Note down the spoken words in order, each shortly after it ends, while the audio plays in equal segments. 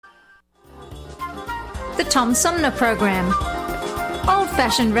The Tom Sumner Program.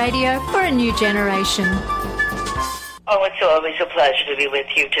 Old-fashioned radio for a new generation. Oh, it's always a pleasure to be with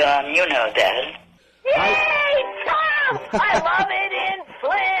you, Tom. You know that. Yay, Tom! I love it in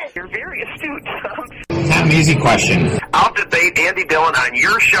Flint! You're very astute, Tom. Tom, easy question. I'll debate Andy Dillon on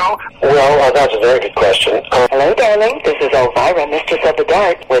your show. Well, that's a very good question. Hello, darling. This is Elvira, Mistress of the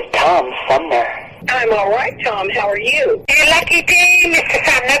Dark, with Tom Sumner. I'm all right, Tom. How are you? You lucky day, Mr.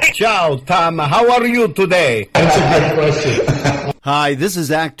 Sumner. Ciao, Tom. How are you today? That's a good question. Hi, this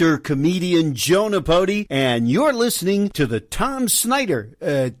is actor, comedian Joe Napodi, and you're listening to the Tom Smothers.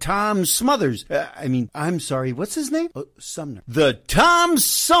 I'm sorry, what's his name? Sumner. The Tom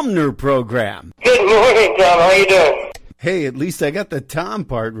Sumner Program. Good morning, Tom. How you doing? Hey, at least I got the Tom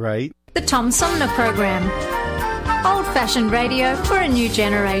part right. The Tom Sumner Program. Old-fashioned radio for a new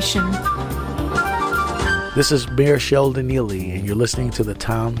generation. This is Mayor Sheldon Neely, and you're listening to the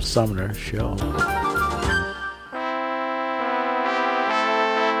Tom Sumner Show.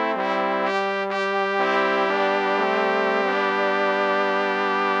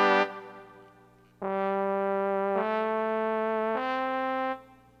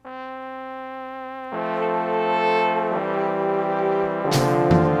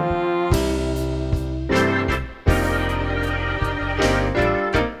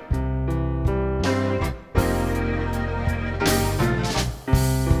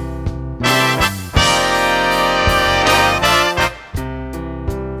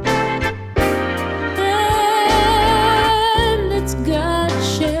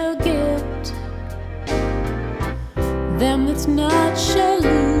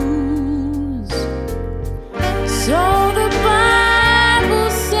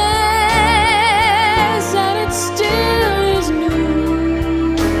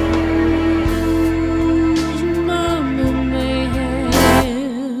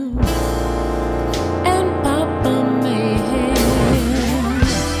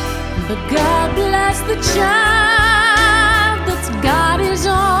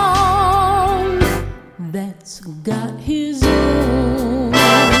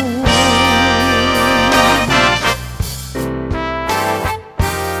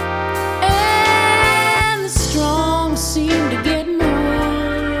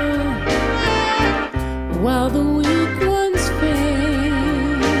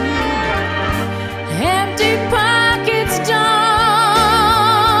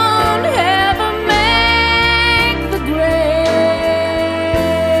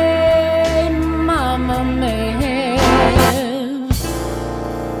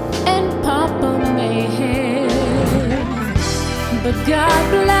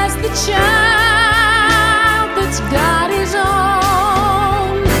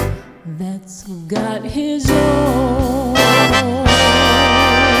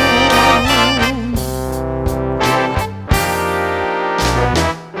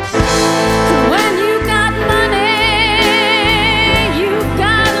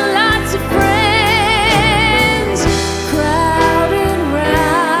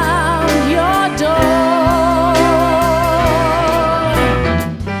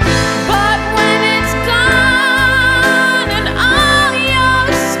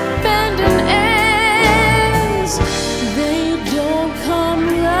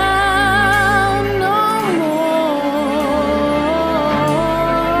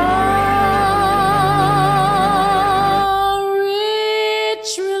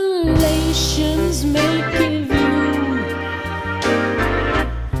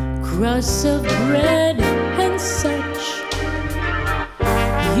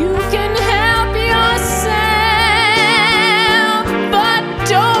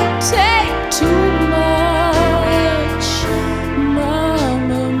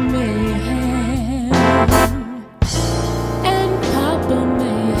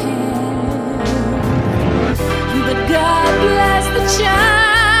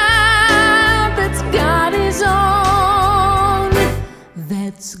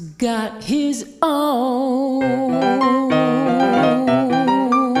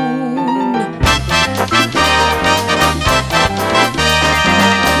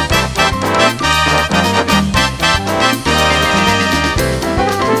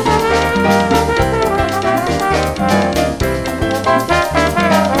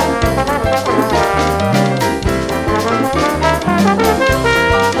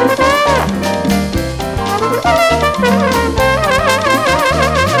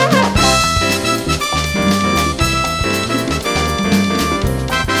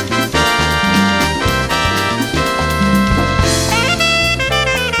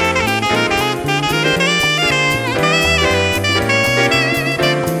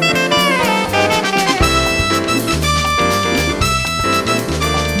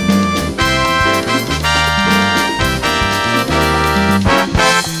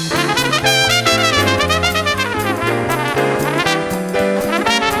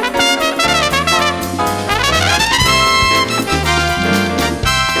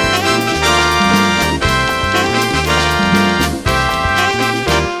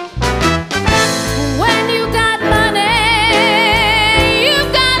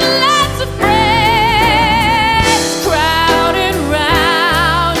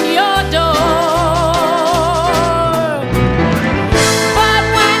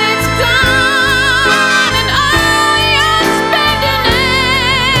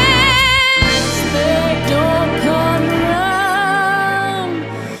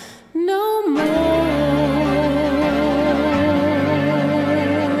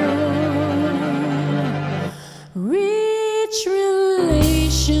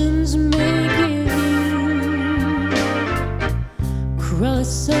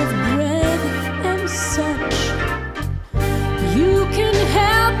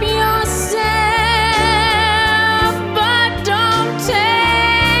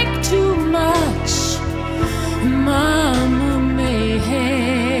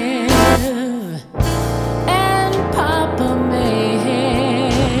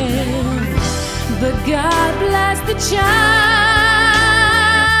 child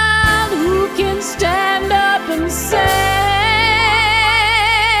who can stand up and say,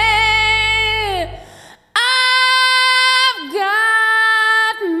 I've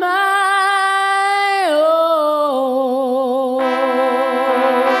got my own.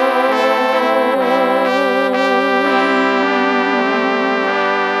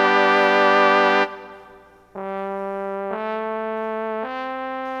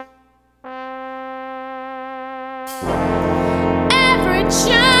 Every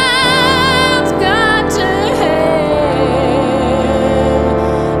child's got to have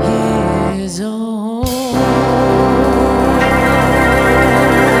his own.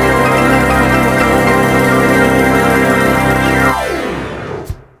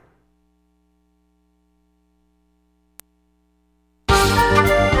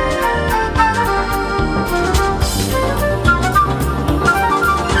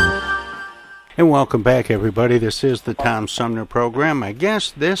 And welcome back, everybody. This is the Tom Sumner Program. My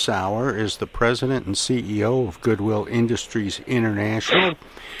guest this hour is the President and CEO of Goodwill Industries International.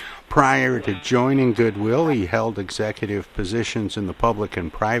 Prior to joining Goodwill, he held executive positions in the public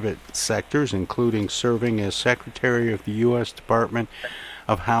and private sectors, including serving as Secretary of the U.S. Department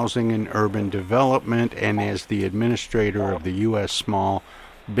of Housing and Urban Development and as the Administrator of the U.S. Small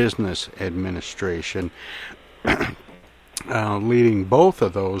Business Administration, leading both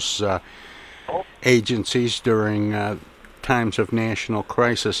of those agencies during times of national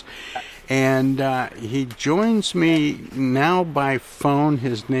crisis. And he joins me now by phone.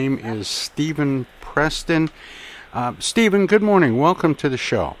 His name is Steven Preston. Steven, good morning. Welcome to the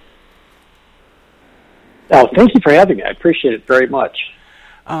show. Oh, thank you for having me. I appreciate it very much.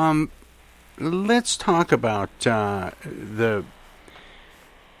 Let's talk about the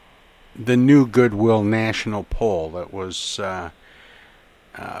new Goodwill national poll that was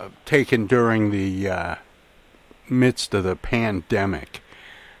taken during the midst of the pandemic.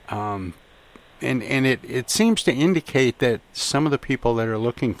 And it seems to indicate that some of the people that are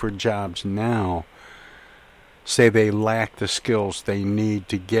looking for jobs now say they lack the skills they need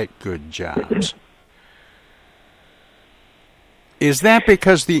to get good jobs. Is that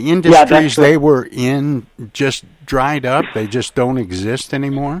because the industries they were in just dried up? They just don't exist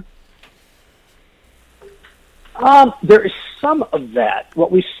anymore? There is some of that.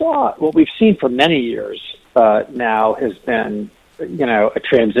 What we've seen for many years now has been, a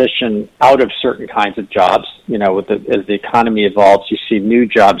transition out of certain kinds of jobs. As the economy evolves, you see new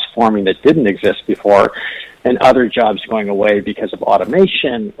jobs forming that didn't exist before, and other jobs going away because of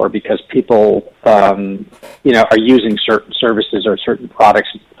automation or because people, are using certain services or certain products,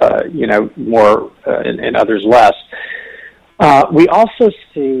 more and others less. We also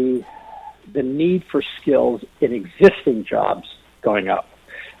see the need for skills in existing jobs going up.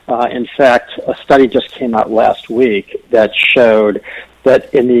 In fact, a study just came out last week that showed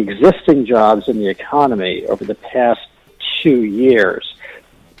that in the existing jobs in the economy over the past 2 years,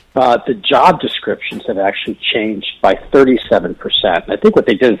 the job descriptions have actually changed by 37%. And I think what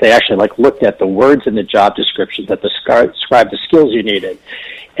they did is they actually looked at the words in the job descriptions that describe the skills you needed,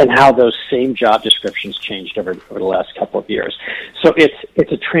 and how those same job descriptions changed over the last couple of years. So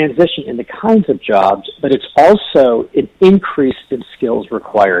it's a transition in the kinds of jobs, but it's also an increase in skills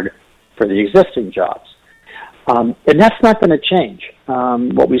required for the existing jobs. And that's not going to change.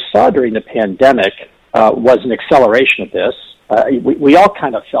 What we saw during the pandemic was an acceleration of this. We all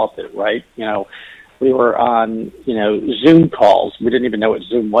kind of felt it, right? We were on, Zoom calls. We didn't even know what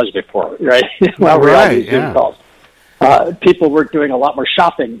Zoom was before, right? While we were on these Zoom calls. People were doing a lot more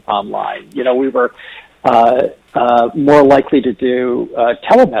shopping online. We were more likely to do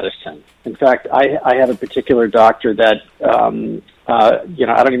telemedicine. In fact, I have a particular doctor that I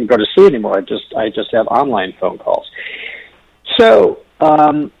don't even go to see anymore. I just have online phone calls. So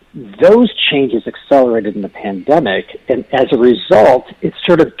those changes accelerated in the pandemic, and as a result, it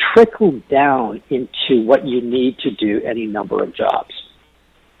sort of trickled down into what you need to do any number of jobs.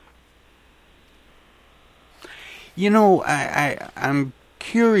 I'm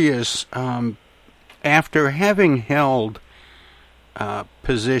curious, after having held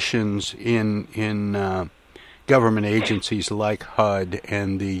positions in government agencies like HUD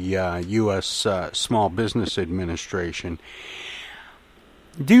and the U.S. Small Business Administration,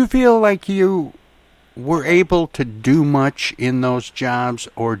 do you feel like you were able to do much in those jobs,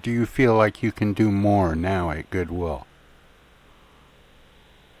 or do you feel like you can do more now at Goodwill?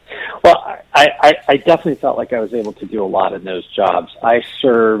 Well, I definitely felt like I was able to do a lot in those jobs. I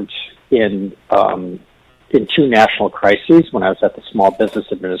served in 2 national crises. When I was at the Small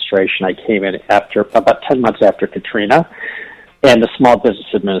Business Administration, I came in about 10 months after Katrina, and the Small Business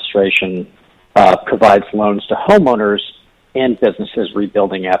Administration provides loans to homeowners and businesses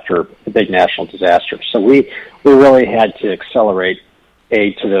rebuilding after a big national disaster. So we really had to accelerate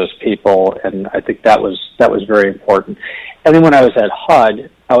aid to those people, and I think that was very important. And then when I was at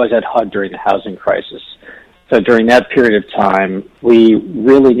HUD during the housing crisis. So during that period of time, we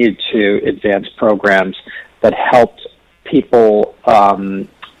really needed to advance programs that helped people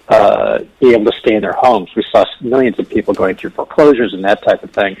be able to stay in their homes. We saw millions of people going through foreclosures and that type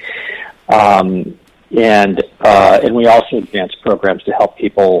of thing. And we also advanced programs to help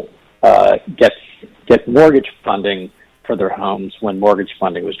people get mortgage funding for their homes when mortgage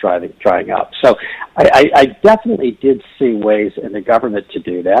funding was drying up. So I definitely did see ways in the government to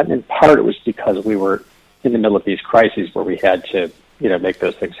do that, and in part it was because we were in the middle of these crises where we had to, make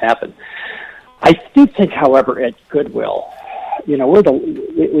those things happen. I do think, however, at Goodwill,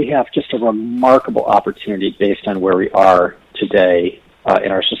 we have just a remarkable opportunity based on where we are today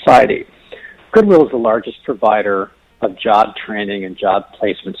in our society. Goodwill is the largest provider of job training and job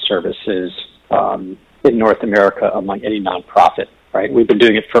placement services in North America among any nonprofit, right? We've been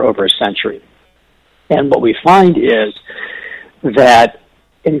doing it for over a century. And what we find is that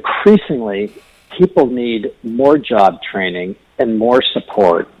increasingly people need more job training and more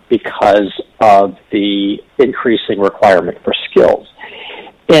support because of the increasing requirement for skills.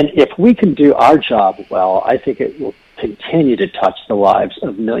 And if we can do our job well, I think it will continue to touch the lives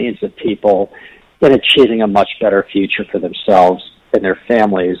of millions of people in achieving a much better future for themselves and their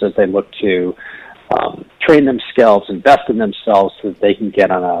families as they look to train themselves, invest in themselves, so that they can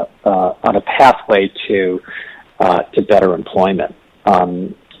get on a pathway to better employment.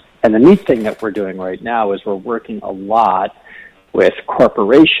 And the neat thing that we're doing right now is we're working a lot with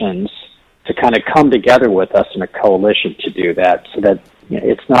corporations to kind of come together with us in a coalition to do that, so that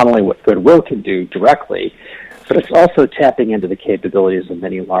it's not only what Goodwill can do directly, but it's also tapping into the capabilities of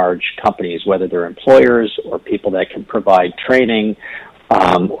many large companies, whether they're employers or people that can provide training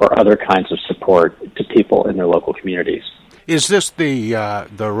or other kinds of support to people in their local communities. Is this the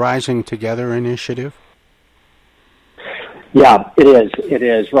Rising Together initiative? Yeah, it is. It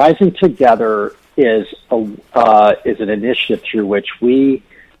is. Rising Together is an initiative through which we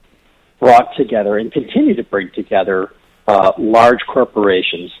brought together and continue to bring together large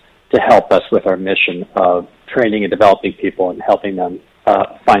corporations to help us with our mission of training and developing people and helping them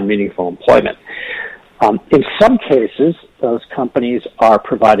find meaningful employment. In some cases, those companies are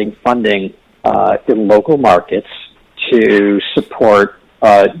providing funding in local markets to support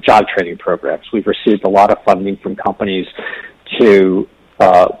job training programs. We've received a lot of funding from companies to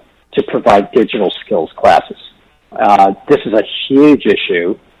provide digital skills classes. This is a huge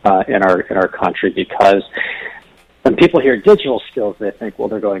issue in our country, because when people hear digital skills, they think, well,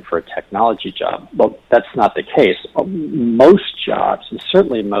 they're going for a technology job. Well, that's not the case. Most jobs, and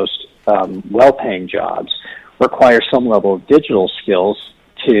certainly most well-paying jobs, require some level of digital skills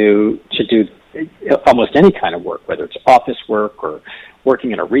to do almost any kind of work, whether it's office work or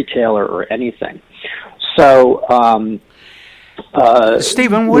working in a retailer or anything. So,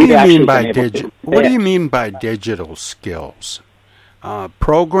 Steven, what do you mean by What do you mean by digital skills?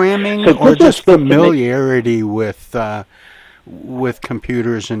 Programming, or just familiarity with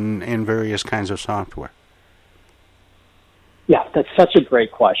computers and various kinds of software? Yeah, that's such a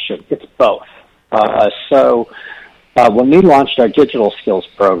great question. It's both. When we launched our digital skills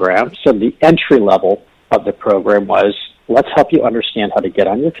program, so the entry level of the program was, let's help you understand how to get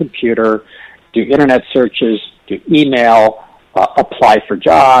on your computer, do internet searches, do email, apply for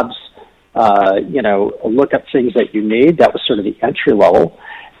jobs, look up things that you need. That was sort of the entry level.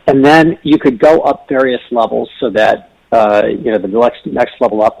 And then you could go up various levels so that, the next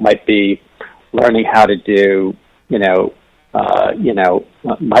level up might be learning how to do,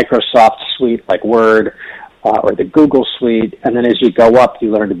 Microsoft suite like Word, or the Google suite. And then as you go up,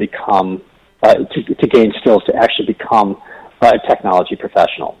 you learn to become, to gain skills to actually become a technology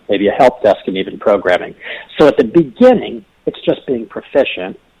professional, maybe a help desk and even programming. So at the beginning, it's just being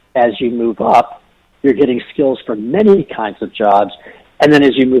proficient. As you move up, you're getting skills for many kinds of jobs. And then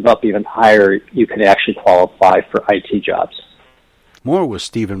as you move up even higher, you can actually qualify for IT jobs. More with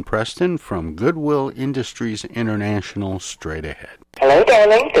Steven Preston from Goodwill Industries International straight ahead. Hello,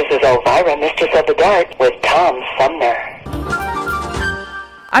 darling. This is Elvira, Mistress of the Dark, with Tom Sumner.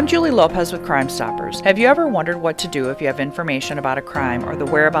 I'm Julie Lopez with Crime Stoppers. Have you ever wondered what to do if you have information about a crime or the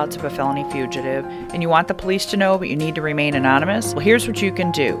whereabouts of a felony fugitive and you want the police to know but you need to remain anonymous? Well, here's what you can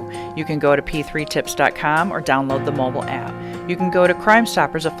do. You can go to p3tips.com or download the mobile app. You can go to Crime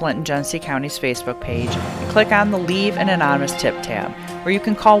Stoppers of Flint and Genesee County's Facebook page and click on the Leave an Anonymous Tip tab, where you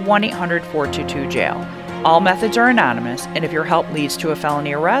can call 1-800-422-JAIL. All methods are anonymous, and if your help leads to a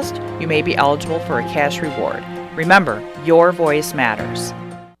felony arrest, you may be eligible for a cash reward. Remember, your voice matters.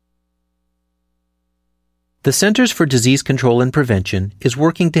 The Centers for Disease Control and Prevention is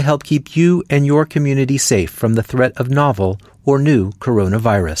working to help keep you and your community safe from the threat of novel or new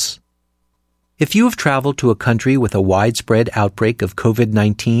coronavirus. If you have traveled to a country with a widespread outbreak of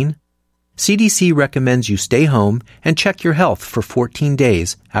COVID-19, CDC recommends you stay home and check your health for 14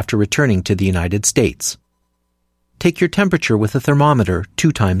 days after returning to the United States. Take your temperature with a thermometer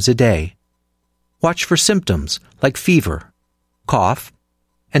 2 times a day. Watch for symptoms like fever, cough,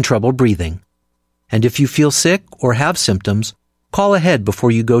 and trouble breathing. And if you feel sick or have symptoms, call ahead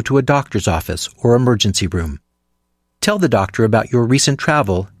before you go to a doctor's office or emergency room. Tell the doctor about your recent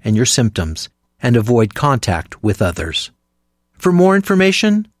travel and your symptoms, and avoid contact with others. For more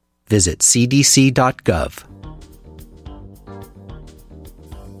information, visit cdc.gov.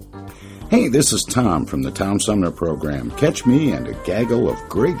 Hey, this is Tom from the Tom Sumner Program. Catch me and a gaggle of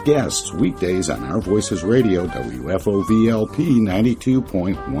great guests weekdays on Our Voices Radio, WFOVLP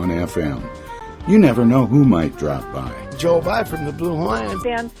 92.1 FM. You never know who might drop by. Joe By from the Blue Hawaiian.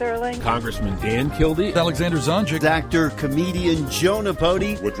 Dan Sterling. Congressman Dan Kildee. Alexander Zonjic. Actor, comedian Joe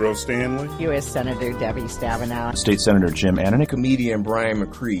Napodi. Woodrow Stanley. U.S. Senator Debbie Stabenow. State Senator Jim Ananich. Comedian Brian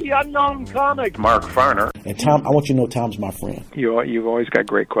McCree. The unknown comic. Mark Farner. And Tom, I want you to know Tom's my friend. You've always got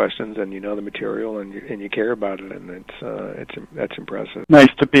great questions, and you know the material, and you care about it, and that's impressive.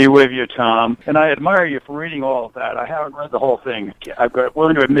 Nice to be with you, Tom. And I admire you for reading all of that. I haven't read the whole thing. I've got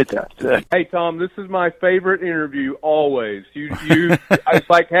willing to admit that. Hey, Tom, this is my favorite interview always. It's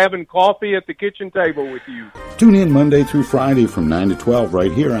like having coffee at the kitchen table with you. Tune in Monday through Friday from 9 to 12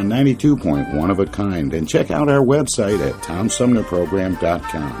 right here on 92.1 of a kind, and check out our website at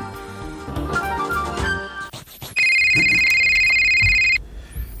TomSumnerProgram.com.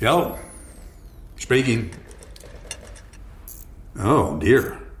 Hello. Speaking. Oh,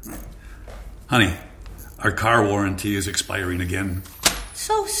 dear. Honey, our car warranty is expiring again.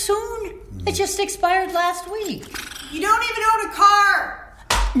 So soon? It just expired last week. You don't even own a car!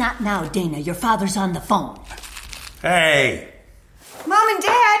 Not now, Dana. Your father's on the phone. Hey! Mom and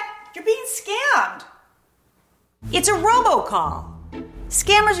Dad, you're being scammed. It's a robocall.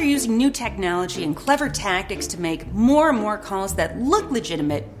 Scammers are using new technology and clever tactics to make more and more calls that look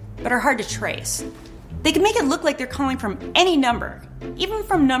legitimate but are hard to trace. They can make it look like they're calling from any number, even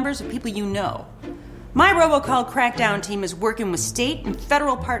from numbers of people you know. My robocall crackdown team is working with state and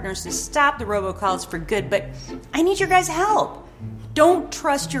federal partners to stop the robocalls for good, but I need your guys' help. Don't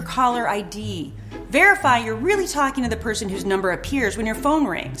trust your caller ID. Verify you're really talking to the person whose number appears when your phone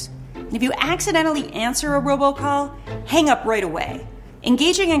rings. If you accidentally answer a robocall, hang up right away.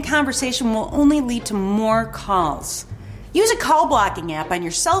 Engaging in conversation will only lead to more calls. Use a call blocking app on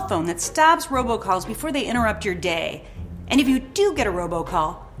your cell phone that stops robocalls before they interrupt your day. And if you do get a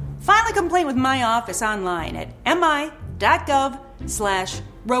robocall, file a complaint with my office online at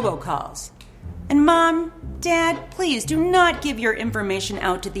mi.gov/robocalls. And Mom, Dad, please do not give your information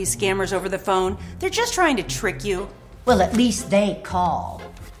out to these scammers over the phone. They're just trying to trick you. Well, at least they call.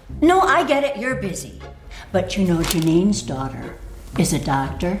 No, I get it, you're busy. But you know Janine's daughter is a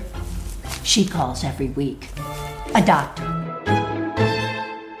doctor. She calls every week. A doctor.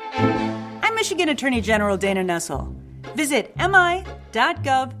 I'm Michigan Attorney General Dana Nessel. Visit mi.gov/AG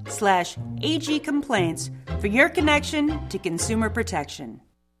complaints for your connection to consumer protection.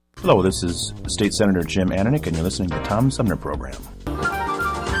 Hello, this is State Senator Jim Ananich, and you're listening to the Tom Sumner Program.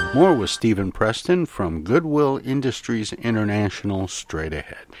 More with Steven Preston from Goodwill Industries International straight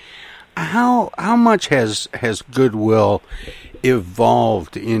ahead. How much has Goodwill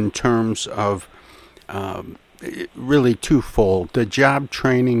evolved in terms of really twofold? The job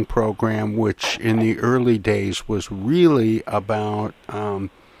training program, which in the early days was really about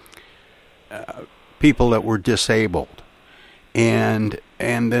people that were disabled, and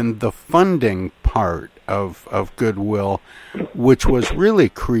then the funding part of Goodwill, which was really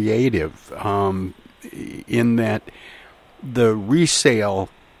creative in that the resale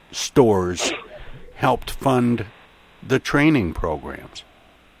stores helped fund the training programs.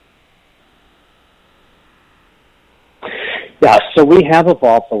 Yeah, so we have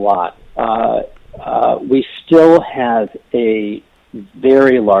evolved a lot. We still have a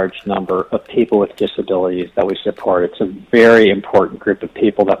very large number of people with disabilities that we support. It's a very important group of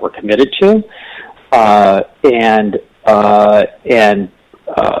people that we're committed to,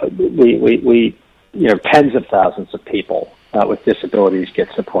 we tens of thousands of people with disabilities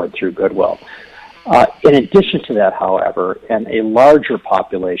get support through Goodwill. In addition to that, however, and a larger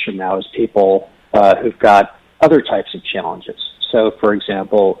population now is people who've got other types of challenges. So, for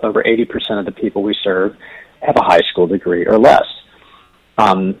example, over 80% of the people we serve have a high school degree or less.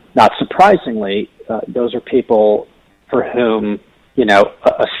 Not surprisingly, those are people for whom,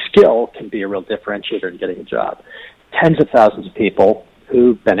 a skill can be a real differentiator in getting a job. Tens of thousands of people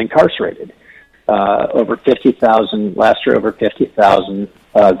who've been incarcerated. Over 50,000, last year over 50,000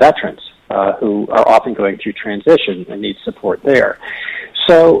 veterans who are often going through transition and need support there.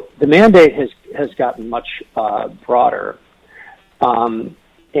 So the mandate has gotten much broader. And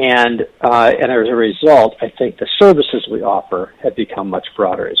as a result, I think the services we offer have become much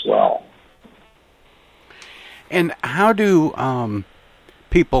broader as well. And how do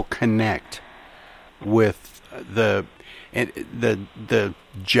people connect with the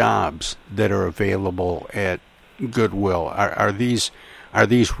jobs that are available at Goodwill? Are these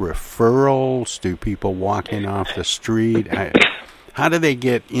referrals? Do people walk in off the street? How do they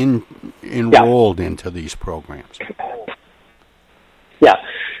get enrolled into these programs? Yeah,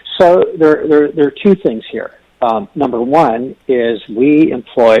 so there are two things here. Number one is we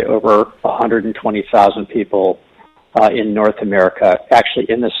employ over 120,000 people in North America, actually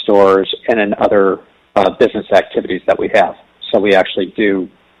in the stores and in other business activities that we have. So we actually do.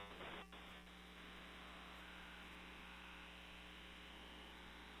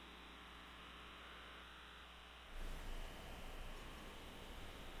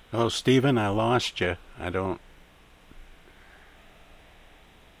 Oh, Steven, I lost you. I don't.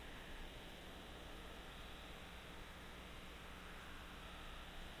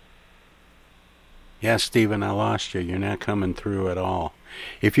 Yeah, Steven, I lost you. You're not coming through at all.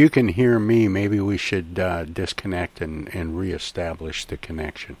 If you can hear me, maybe we should disconnect and reestablish the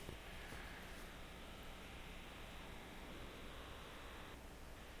connection.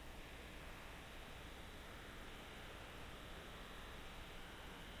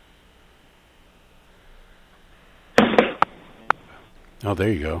 Oh,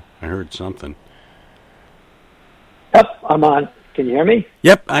 there you go. I heard something. Yep, I'm on. Can you hear me?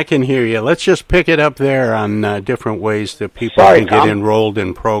 Yep, I can hear you. Let's just pick it up there on different ways that people can get enrolled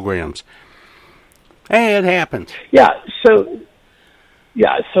in programs. Hey, it happens. Yeah, so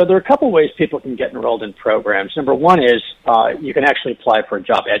there are a couple ways people can get enrolled in programs. Number one is you can actually apply for a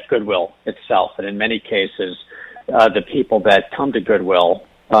job at Goodwill itself, and in many cases, the people that come to Goodwill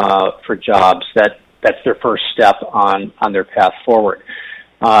for jobs, that's their first step on their path forward.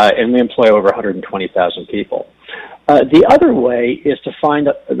 And we employ over 120,000 people. The other way is to find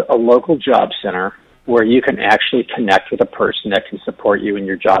a local job center where you can actually connect with a person that can support you in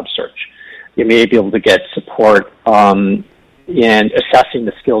your job search. You may be able to get support in assessing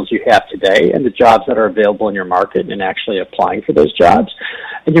the skills you have today and the jobs that are available in your market and actually applying for those jobs.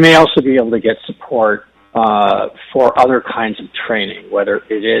 And you may also be able to get support for other kinds of training, whether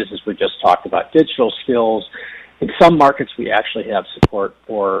it is, as we just talked about, digital skills. In some markets, we actually have support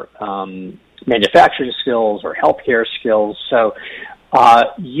for manufacturing skills or healthcare skills. So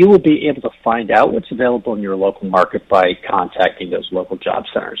you will be able to find out what's available in your local market by contacting those local job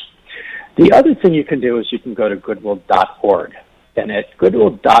centers. The other thing you can do is you can go to goodwill.org. And at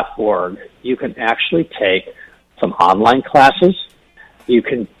goodwill.org, you can actually take some online classes. You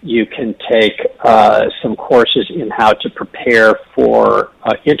can take some courses in how to prepare for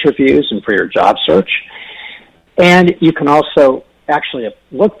interviews and for your job search. And you can also actually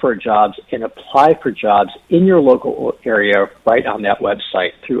look for jobs and apply for jobs in your local area right on that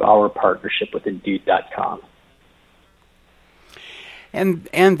website through our partnership with Indeed.com.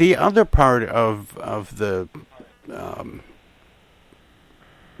 And the other part of the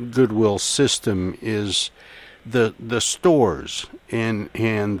Goodwill system is the stores and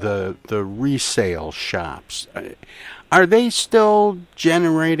the resale shops. Are they still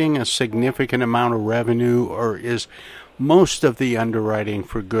generating a significant amount of revenue, or is most of the underwriting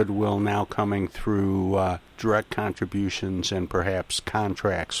for Goodwill now coming through direct contributions and perhaps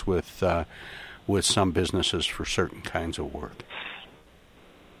contracts with some businesses for certain kinds of work?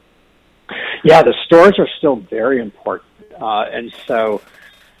 Yeah, the stores are still very important, and so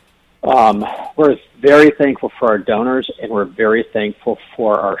we're very thankful for our donors, and we're very thankful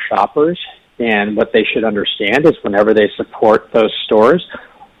for our shoppers. And what they should understand is whenever they support those stores,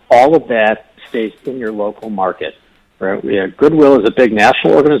 all of that stays in your local market. Right? Goodwill is a big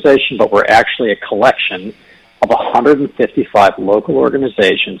national organization, but we're actually a collection of 155 local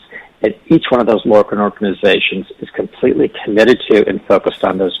organizations, and each one of those local organizations is completely committed to and focused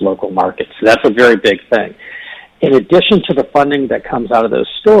on those local markets. So that's a very big thing. In addition to the funding that comes out of those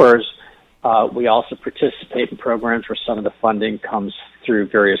stores, we also participate in programs where some of the funding comes through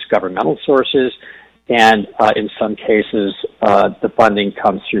various governmental sources, and in some cases, the funding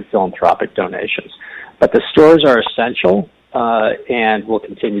comes through philanthropic donations. But the stores are essential and will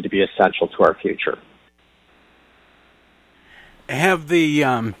continue to be essential to our future. Have the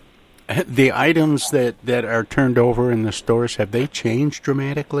items that are turned over in the stores, have they changed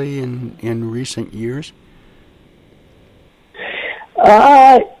dramatically in recent years?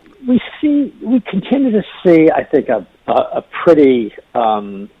 We continue to see, I think, a pretty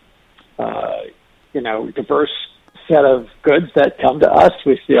diverse set of goods that come to us.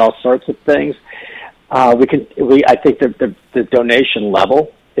 We see all sorts of things. I think the donation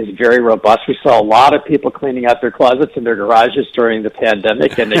level is very robust. We saw a lot of people cleaning out their closets and their garages during the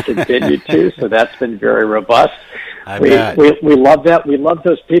pandemic, and they continue to. So that's been very robust. We love that. We love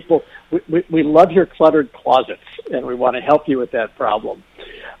those people. We love your cluttered closets, and we want to help you with that problem.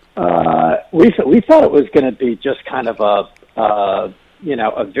 We thought it was going to be just kind of a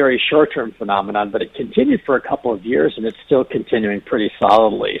very short-term phenomenon, but it continued for a couple of years, and it's still continuing pretty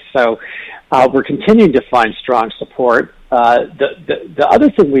solidly. So we're continuing to find strong support. The other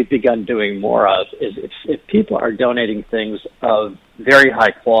thing we've begun doing more of is if people are donating things of very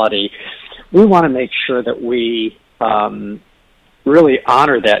high quality, we want to make sure that we really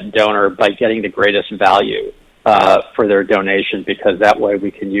honor that donor by getting the greatest value for their donation, because that way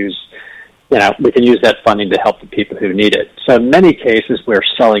we can use that funding to help the people who need it. So in many cases, we're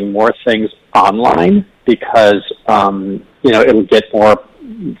selling more things online because it'll get more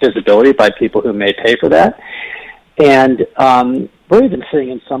visibility by people who may pay for that. And we're even seeing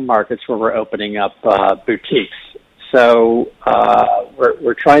in some markets where we're opening up boutiques. So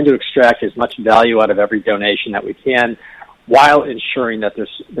we're trying to extract as much value out of every donation that we can, while ensuring that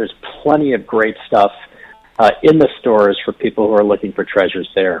there's plenty of great stuff in the stores for people who are looking for treasures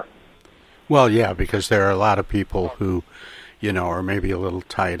there. Well, yeah, because there are a lot of people who, are maybe a little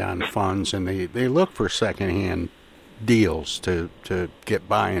tight on funds, and they look for secondhand deals to get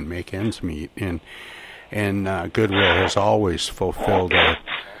by and make ends meet. And Goodwill has always fulfilled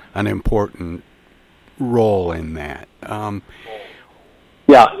an important role in that.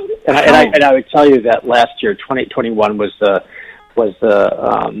 Yeah, and I would tell you that last year, 2021, was the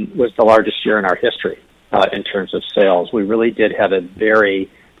largest year in our history in terms of sales. We really did have a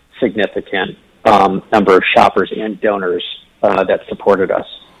very significant number of shoppers and donors that supported us.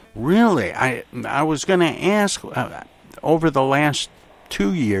 Really? I was going to ask, over the last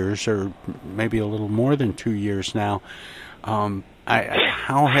 2 years, or maybe a little more than 2 years now,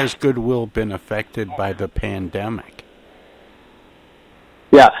 how has Goodwill been affected by the pandemic?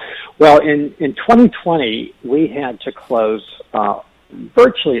 Yeah, well, in 2020, we had to close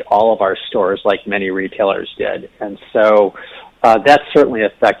virtually all of our stores, like many retailers did, and so that certainly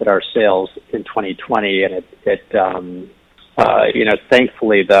affected our sales in 2020. And it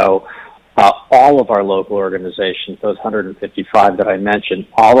thankfully, though, all of our local organizations, those 155 that I mentioned,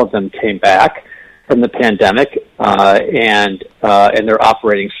 all of them came back from the pandemic, and they're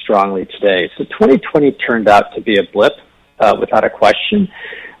operating strongly today. So 2020 turned out to be a blip, without a question.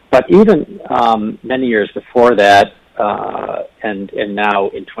 But even many years before that, and now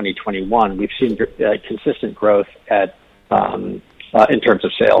in 2021, we've seen consistent growth in terms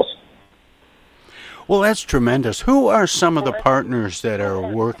of sales. Well, that's tremendous. Who are some of the partners that are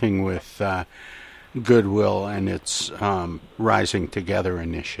working with Goodwill and its Rising Together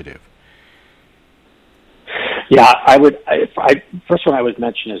initiative? Yeah, first one I would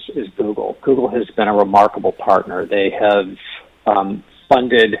mention is Google. Google has been a remarkable partner. They have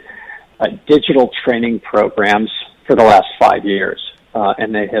funded digital training programs for the last 5 years,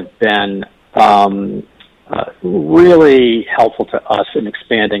 and they have been really helpful to us in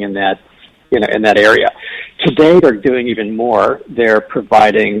expanding in that area. Today, they're doing even more. They're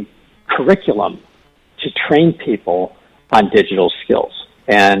providing curriculum to train people on digital skills,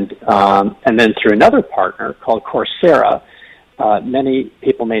 and then through another partner called Coursera. Many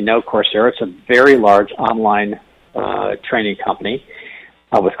people may know Coursera. It's a very large online training company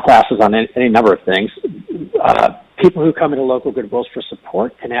with classes on any number of things. People who come into local Goodwills for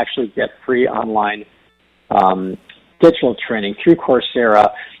support can actually get free online digital training through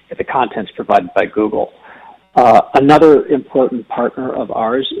Coursera if the content's provided by Google. Another important partner of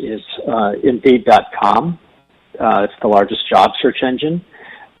ours is Indeed.com. It's the largest job search engine.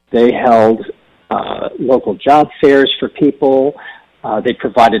 They held local job fairs for people. They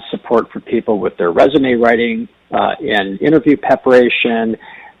provided support for people with their resume writing and interview preparation.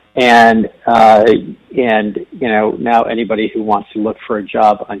 And now anybody who wants to look for a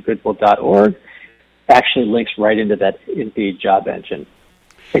job on Goodwill.org actually links right into that Indeed job engine.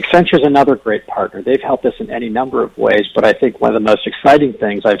 Accenture is another great partner. They've helped us in any number of ways, but I think one of the most exciting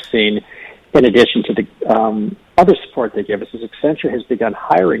things I've seen, in addition to the other support they give us, is Accenture has begun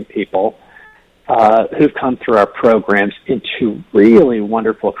hiring people who've come through our programs into really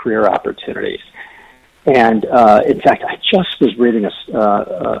wonderful career opportunities. And in fact, I just was reading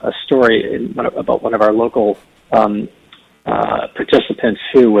a story about one of our local participants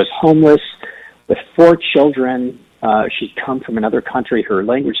who was homeless with 4 children. She'd come from another country. Her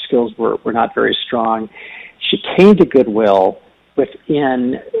language skills were not very strong. She came to Goodwill.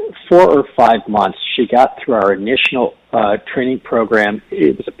 Within 4 or 5 months, she got through our initial training program.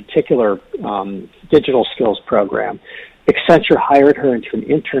 It was a particular digital skills program. Accenture hired her into an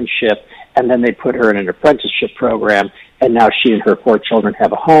internship, and then they put her in an apprenticeship program, and now she and her 4 children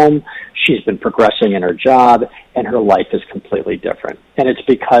have a home. She's been progressing in her job, and her life is completely different. And it's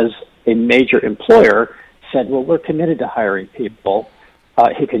because a major employer said, well, we're committed to hiring people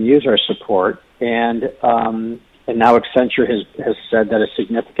who can use our support, and now Accenture has said that a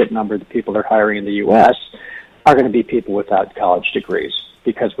significant number of the people they're hiring in the U.S. are going to be people without college degrees,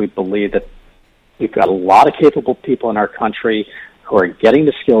 because we believe that we've got a lot of capable people in our country who are getting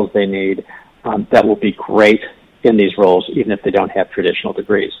the skills they need that will be great in these roles, even if they don't have traditional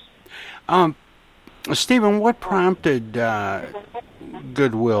degrees. Steven, what prompted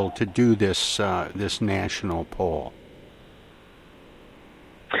Goodwill to do this national poll?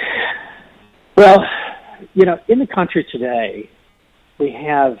 Well, in the country today, we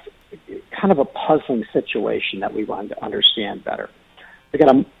have kind of a puzzling situation that we wanted to understand better. We've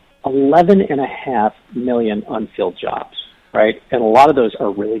got 11.5 million unfilled jobs, right? And a lot of those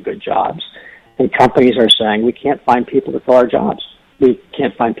are really good jobs. And companies are saying, we can't find people to fill our jobs. We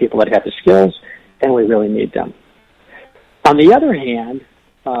can't find people that have the skills, and we really need them. On the other hand,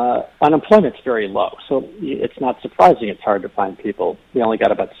 unemployment's very low, so it's not surprising it's hard to find people. We only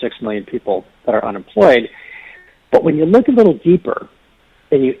got about 6 million people that are unemployed. But when you look a little deeper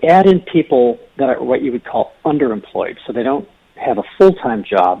and you add in people that are what you would call underemployed, so they don't have a full-time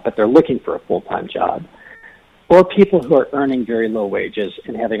job, but they're looking for a full-time job, or people who are earning very low wages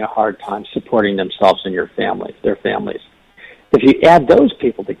and having a hard time supporting themselves and their families. If you add those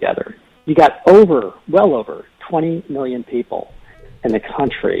people together, you got well over 20 million people in the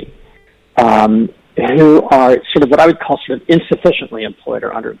country who are sort of what I would call sort of insufficiently employed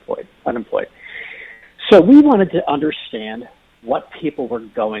or unemployed. So we wanted to understand what people were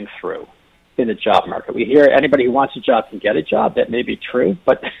going through in the job market. We hear anybody who wants a job can get a job. That may be true,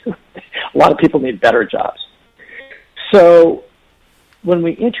 but a lot of people need better jobs. So when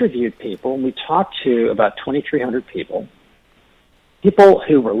we interviewed people, and we talked to about 2,300 people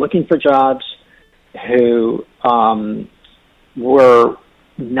who were looking for jobs, who were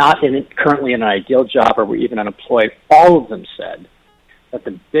not currently in an ideal job or were even unemployed, all of them said that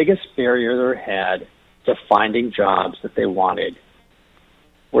the biggest barrier they had to finding jobs that they wanted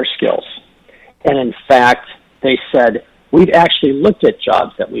were skills. And in fact, they said, we've actually looked at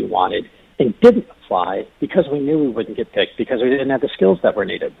jobs that we wanted and didn't apply because we knew we wouldn't get picked because we didn't have the skills that were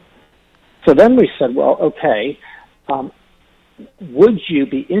needed. So then we said, well, okay, would you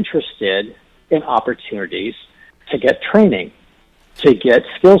be interested in opportunities to get training, to get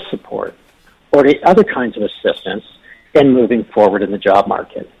skill support, or to other kinds of assistance in moving forward in the job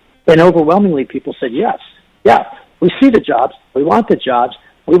market? And overwhelmingly, people said yes. Yeah, we see the jobs, we want the jobs,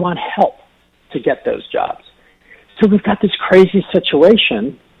 we want help to get those jobs. So we've got this crazy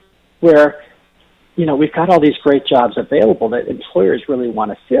situation where, we've got all these great jobs available that employers really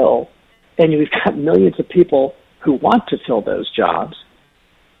want to fill, and we've got millions of people who want to fill those jobs.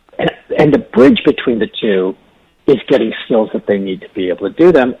 And the bridge between the two is getting skills that they need to be able to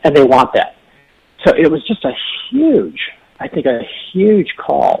do them, and they want that. So it was just a huge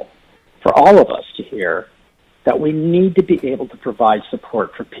call for all of us to hear that we need to be able to provide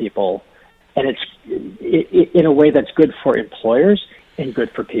support for people, and it's in a way that's good for employers and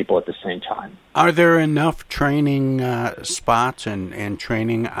good for people at the same time. Are there enough training spots and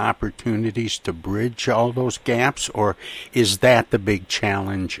training opportunities to bridge all those gaps, or is that the big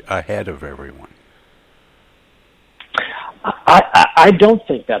challenge ahead of everyone? I don't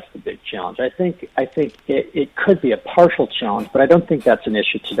think that's the big challenge. I think it could be a partial challenge, but I don't think that's an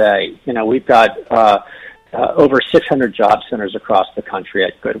issue today. We've got over 600 job centers across the country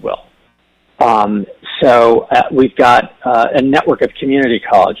at Goodwill. So we've got a network of community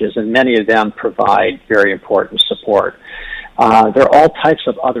colleges, and many of them provide very important support. There are all types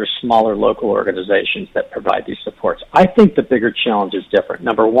of other smaller local organizations that provide these supports. I think the bigger challenge is different.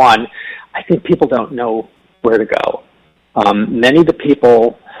 Number one, I think people don't know where to go. Many of the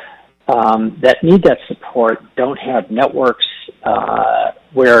people that need that support don't have networks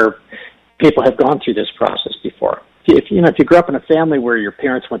where people have gone through this process before. if you grew up in a family where your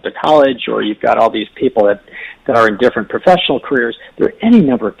parents went to college, or you've got all these people that are in different professional careers, there are any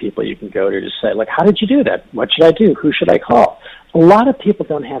number of people you can go to say, like, how did you do that? What should I do? Who should I call? A lot of people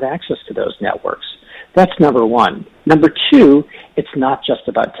don't have access to those networks. That's number one. Number two, it's not just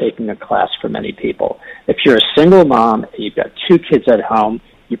about taking a class for many people. If you're a single mom and you've got 2 kids at home,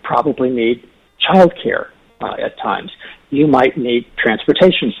 you probably need childcare at times. You might need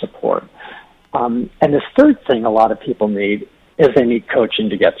transportation support. And the third thing a lot of people need is they need coaching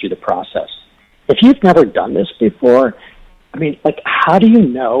to get through the process. If you've never done this before, I mean, like, how do you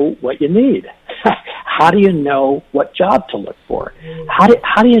know what you need? How do you know what job to look for? How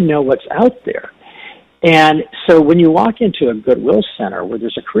do you know what's out there? And so when you walk into a Goodwill Center where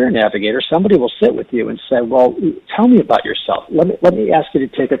there's a career navigator, somebody will sit with you and say, well, tell me about yourself. Let me ask you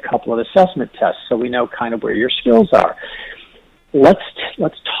to take a couple of assessment tests so we know kind of where your skills are. Let's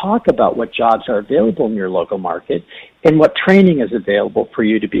talk about what jobs are available in your local market and what training is available for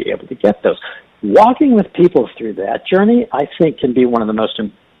you to be able to get those. Walking with people through that journey, I think, can be one of the most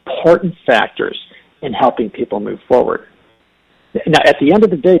important factors in helping people move forward. Now, at the end of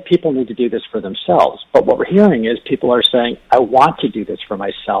the day, people need to do this for themselves. But what we're hearing is people are saying, I want to do this for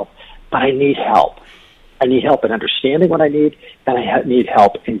myself, but I need help. I need help in understanding what I need, and I need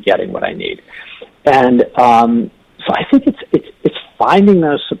help in getting what I need. And so I think it's finding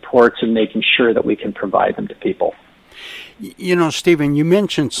those supports and making sure that we can provide them to people. You know, Steven, you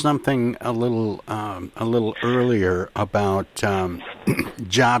mentioned something a little earlier about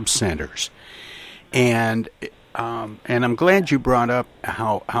job centers, and I'm glad you brought up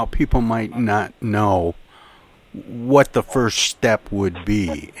how people might not know what the first step would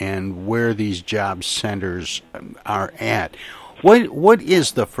be and where these job centers are at. What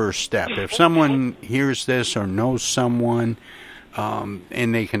is the first step? If someone hears this or knows someone,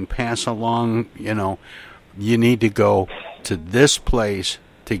 and they can pass along, you need to go to this place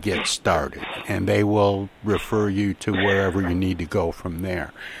to get started, and they will refer you to wherever you need to go from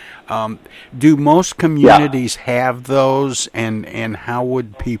there. Do most communities have those, and how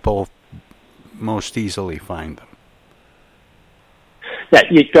would people most easily find them? Yeah,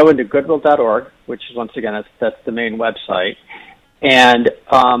 you go into goodwill.org, which is, once again, that's the main website, and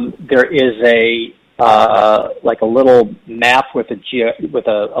there is a little map with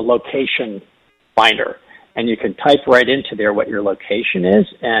a location finder, and you can type right into there what your location is,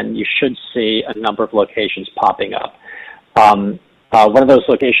 and you should see a number of locations popping up. One of those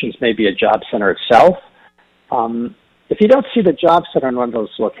locations may be a job center itself. If you don't see the job center in one of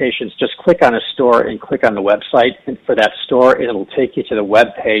those locations, just click on a store and click on the website for that store. It'll take you to the web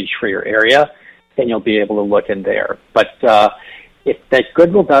page for your area, and you'll be able to look in there. But if that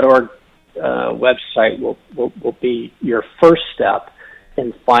goodwill.org website will be your first step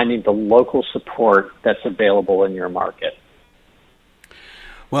in finding the local support that's available in your market.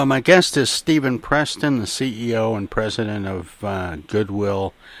 Well, my guest is Steven Preston, the CEO and president of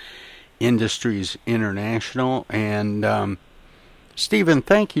Goodwill Industries International. And Steven,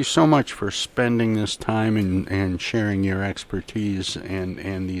 thank you so much for spending this time and sharing your expertise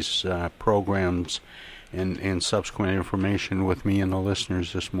and these programs and subsequent information with me and the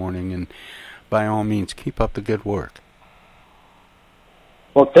listeners this morning. And by all means, keep up the good work.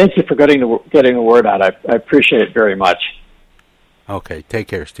 Well, thank you for getting the word out. I appreciate it very much. Okay, take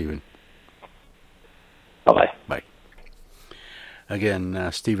care, Steven. Bye-bye. Bye.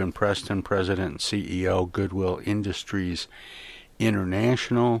 Again, Steven Preston, President and CEO, Goodwill Industries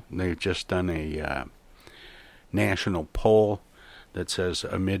International. They've just done a national poll that says,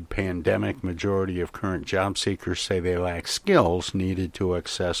 amid pandemic, majority of current job seekers say they lack skills needed to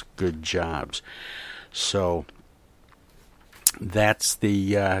access good jobs. So that's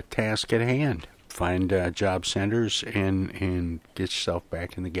the task at hand. Find job centers and get yourself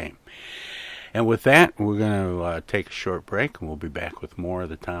back in the game. And with that, we're going to take a short break, and we'll be back with more of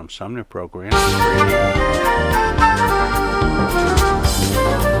the Tom Sumner Program.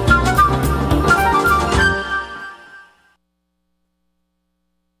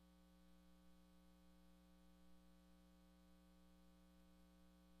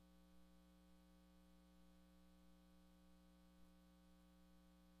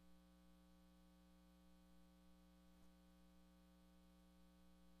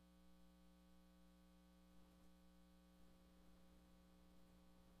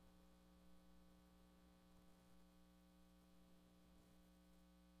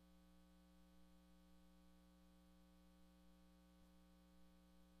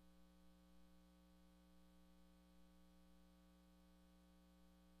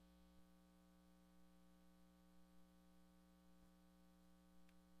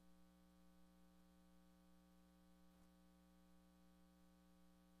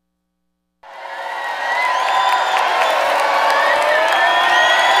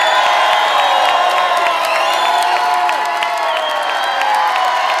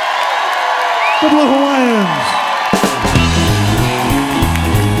 the Blue Hawaiians.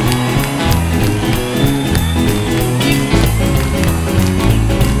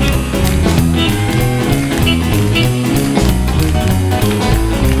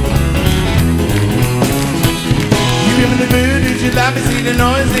 You love me, see the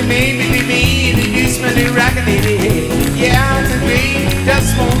noise they made me be. Introduce my new rocket-a-dee head. Yeah, today,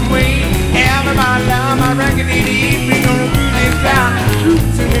 just one way. Everybody love my rocket-a-dee. We're gonna move it down.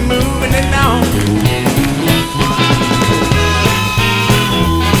 Troops and we're moving it down.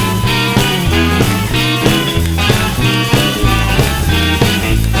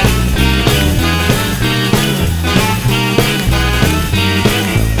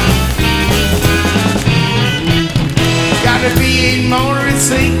 Motor is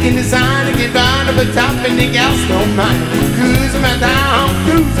sinking, design to get down to the top, and the gas don't mind. Cruising my down,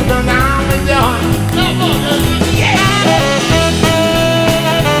 cruising my down the yard. Yeah!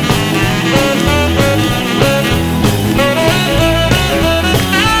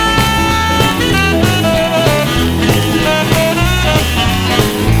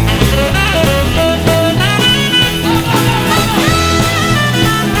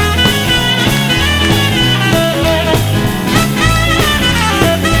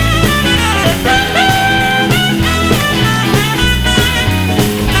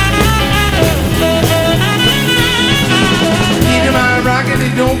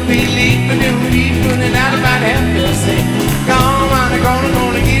 Don't be late, but don't be running out about half past 8. Come on, I'm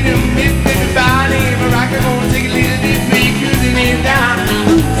gonna get him if everybody. If a rocket gonna take a little bit for you, cruising it down,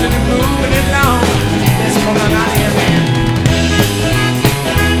 cruising and moving it along. Let's come on out here, man.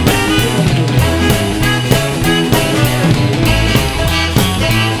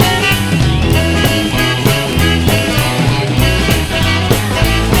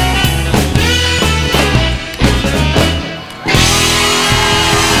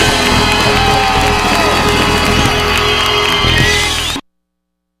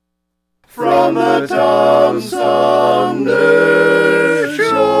 From the Tom Sumner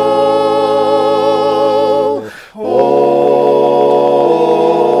Show. Oh,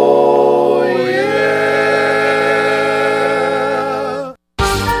 yeah.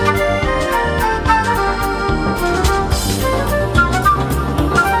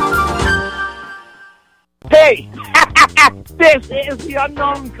 Hey, this is the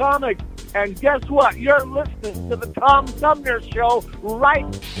Unknown Comic. And guess what? You're listening to the Tom Sumner Show right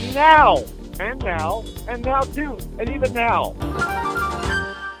now. And now, and now too, and even now.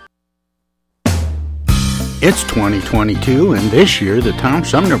 It's 2022, and this year the Tom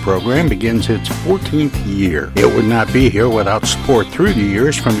Sumner program begins its 14th year. It would not be here without support through the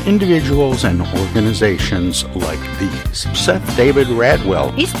years from individuals and organizations like these. Seth David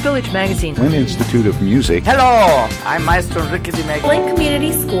Radwell, East Village Magazine, Flint Institute of Music. Hello, I'm Maestro Rickety Mag. Flint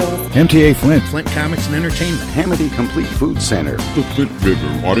Community Schools. MTA Flint, Flint Comics and Entertainment. Hamady Complete Food Center. The Flint River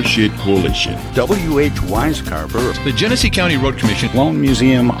Watershed Coalition. W.H. Wisecarver. The Genesee County Road Commission. Lone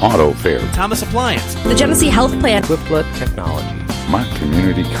Museum Auto Fair. Thomas Appliance. The Genesee Health Plan. Flip Technology. Mott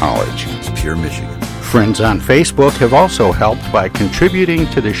Community College. Pure Michigan. Friends on Facebook have also helped by contributing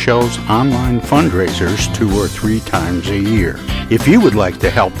to the show's online fundraisers 2 or 3 times a year. If you would like to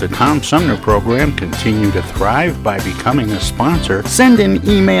help the Tom Sumner program continue to thrive by becoming a sponsor, send an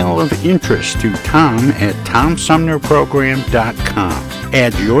email of interest to tom@tomsumnerprogram.com.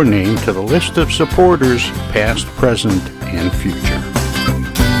 Add your name to the list of supporters, past, present, and future.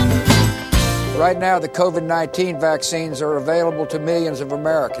 Right now, the COVID-19 vaccines are available to millions of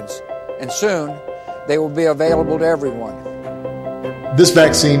Americans, and soon they will be available to everyone. This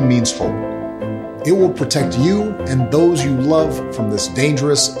vaccine means hope. It will protect you and those you love from this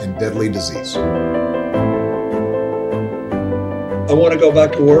dangerous and deadly disease. I want to go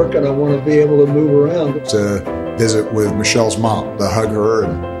back to work, and I want to be able to move around. To visit with Michelle's mom, to hug her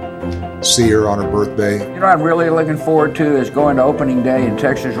and see her on her birthday. You know what I'm really looking forward to is going to opening day in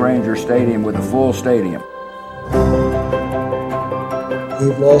Texas Ranger Stadium with a full stadium.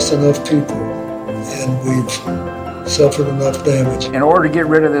 We've lost enough people, and we've suffered enough damage. In order to get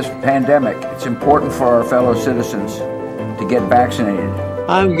rid of this pandemic, it's important for our fellow citizens to get vaccinated.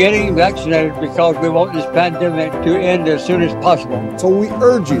 I'm getting vaccinated because we want this pandemic to end as soon as possible. So we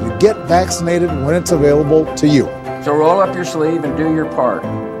urge you to get vaccinated when it's available to you. So roll up your sleeve and do your part.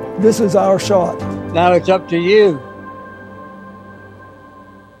 This is our shot. Now it's up to you.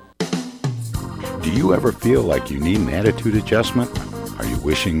 Do you ever feel like you need an attitude adjustment? Are you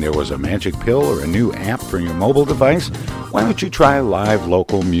wishing there was a magic pill or a new app for your mobile device? Why don't you try live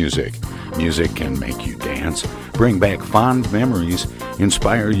local music? Music can make you dance, bring back fond memories,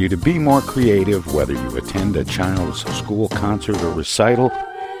 inspire you to be more creative, whether you attend a child's school concert or recital,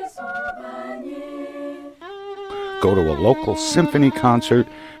 go to a local symphony concert,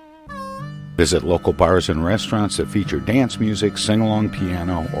 visit local bars and restaurants that feature dance music, sing-along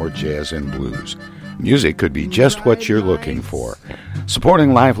piano, or jazz and blues. Music could be just what you're looking for.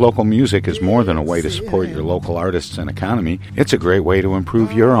 Supporting live local music is more than a way to support your local artists and economy. It's a great way to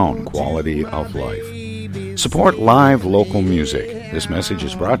improve your own quality of life. Support live local music. This message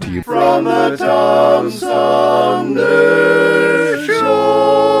is brought to you from the Tom Sumner Show.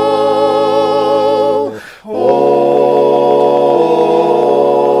 Oh,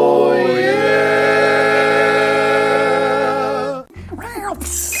 yeah.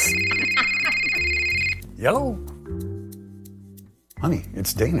 Yellow? Honey,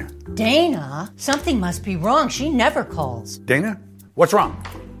 it's Dana. Dana? Something must be wrong. She never calls. Dana, what's wrong?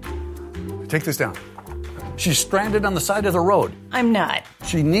 Take this down. She's stranded on the side of the road. I'm not.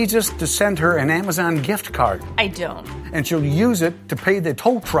 She needs us to send her an Amazon gift card. I don't. And she'll use it to pay the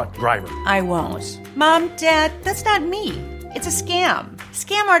tow truck driver. I won't. Mom, Dad, that's not me. It's a scam.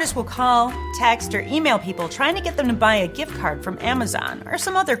 Scam artists will call, text, or email people trying to get them to buy a gift card from Amazon or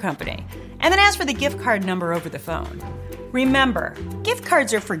some other company, and then ask for the gift card number over the phone. Remember, gift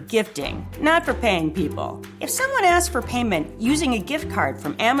cards are for gifting, not for paying people. If someone asks for payment using a gift card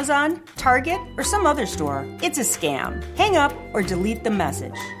from Amazon, Target, or some other store, it's a scam. Hang up or delete the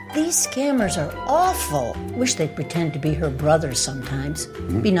message. These scammers are awful. Wish they'd pretend to be her brother sometimes.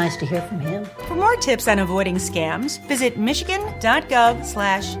 Be nice to hear from him. For more tips on avoiding scams, visit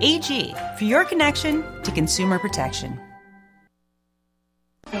michigan.gov/AG for your connection to consumer protection.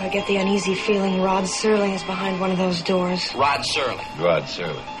 I get the uneasy feeling Rod Serling is behind one of those doors. Rod Serling. Rod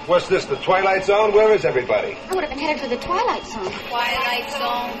Serling. What's this, the Twilight Zone? Where is everybody? I would have been headed for the Twilight Zone. Twilight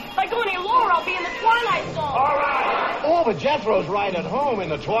Zone? If I go any lower, I'll be in the Twilight Zone. All right. Oh, but Jethro's right at home in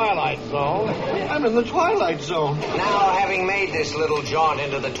the Twilight Zone. I'm in the Twilight Zone. Now, having made this little jaunt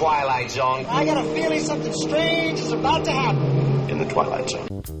into the Twilight Zone, I got a feeling something strange is about to happen. In the Twilight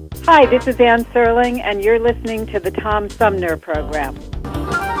Zone. Hi, this is Ann Serling, and you're listening to the Tom Sumner Program.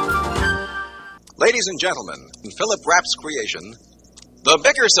 Ladies and gentlemen, in Philip Rapp's creation, The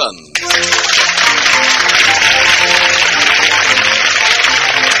Bickersons.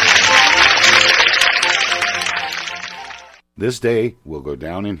 This day will go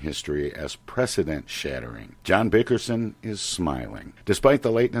down in history as precedent-shattering. John Bickerson is smiling. Despite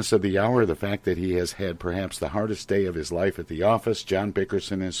the lateness of the hour, the fact that he has had perhaps the hardest day of his life at the office, John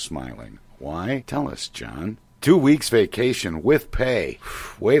Bickerson is smiling. Why? Tell us, John. 2 weeks vacation with pay.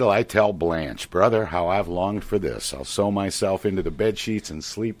 Wait till I tell Blanche, brother, how I've longed for this. I'll sew myself into the bed sheets and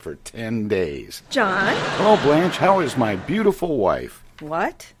sleep for 10 days. John? Hello, Blanche. How is my beautiful wife?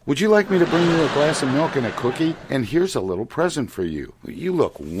 What? Would you like me to bring you a glass of milk and a cookie? And here's a little present for you. You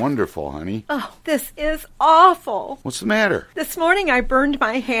look wonderful, honey. Oh, this is awful. What's the matter? This morning I burned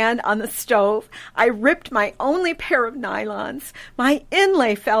my hand on the stove. I ripped my only pair of nylons. My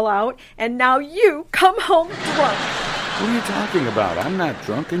inlay fell out, and now you come home drunk. What are you talking about? I'm not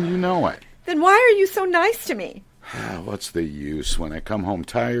drunk, and you know it. Then why are you so nice to me? What's the use? When I come home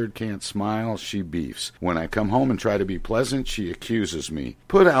tired, can't smile, she beefs. When I come home and try to be pleasant, she accuses me.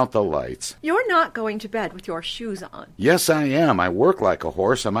 Put out the lights. You're not going to bed with your shoes on. Yes, I am. I work like a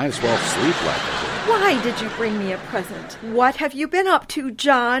horse. I might as well sleep like a horse. Why did you bring me a present? What have you been up to,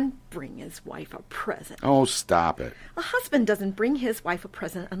 John? Bring his wife a present. Oh, stop it. A husband doesn't bring his wife a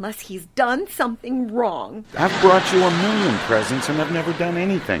present unless he's done something wrong. I've brought you 1,000,000 presents and I've never done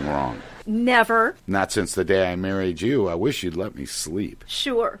anything wrong. Never. Not since the day I married you. I wish you'd let me sleep.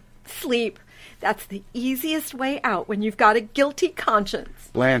 Sure. Sleep. That's the easiest way out when you've got a guilty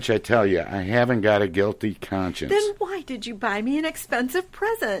conscience. Blanche, I tell you, I haven't got a guilty conscience. Then why did you buy me an expensive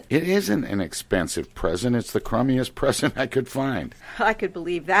present? It isn't an expensive present. It's the crummiest present I could find. I could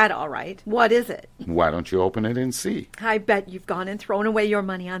believe that, all right. What is it? Why don't you open it and see? I bet you've gone and thrown away your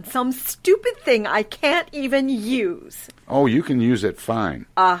money on some stupid thing I can't even use. Oh, you can use it fine.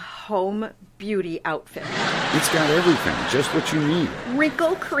 A home beauty outfit. It's got everything, just what you need.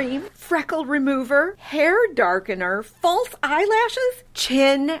 Wrinkle cream, freckle remover, hair darkener, false eyelashes,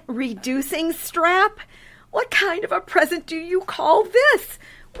 chin reducing strap. What kind of a present do you call this?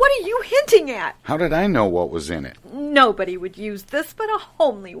 What are you hinting at? How did I know what was in it? Nobody would use this but a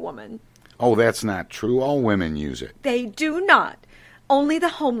homely woman. Oh, that's not true. All women use it. They do not. Only the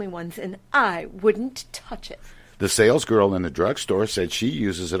homely ones, and I wouldn't touch it. The salesgirl in the drugstore said she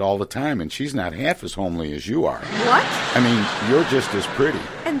uses it all the time, and she's not half as homely as you are. What? I mean, you're just as pretty.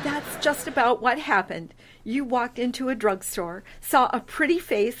 And that's just about what happened. You walked into a drugstore, saw a pretty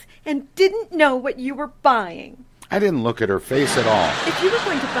face, and didn't know what you were buying. I didn't look at her face at all. If you were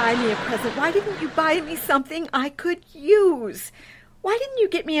going to buy me a present, why didn't you buy me something I could use? Why didn't you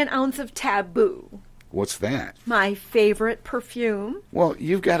get me an ounce of Taboo? What's that? My favorite perfume. Well,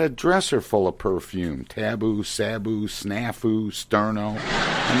 you've got a dresser full of perfume. Taboo, Sabu, Snafu, Sterno.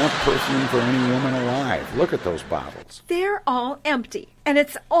 Enough perfume for any woman alive. Look at those bottles. They're all empty. And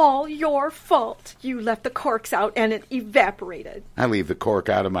it's all your fault. You left the corks out and it evaporated. I leave the cork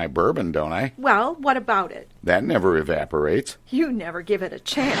out of my bourbon, don't I? Well, what about it? That never evaporates. You never give it a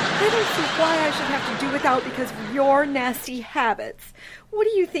chance. I don't see why I should have to do without because of your nasty habits. What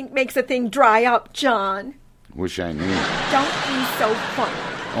do you think makes a thing dry up, John? Wish I knew. Don't be so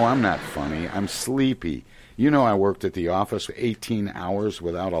funny. Oh, I'm not funny. I'm sleepy. You know I worked at the office for 18 hours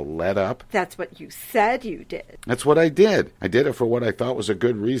without a let up. That's what you said you did. That's what I did. I did it for what I thought was a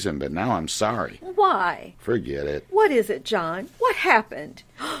good reason, but now I'm sorry. Why? Forget it. What is it, John? What happened?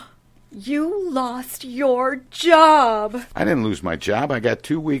 You lost your job. I didn't lose my job. I got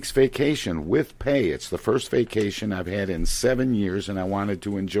 2 weeks vacation with pay. It's the first vacation I've had in 7 years, and I wanted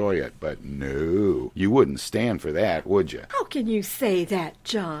to enjoy it. But no, you wouldn't stand for that, would you? How can you say that,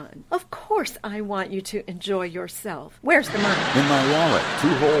 John? Of course I want you to enjoy yourself. Where's the money? In my wallet. 2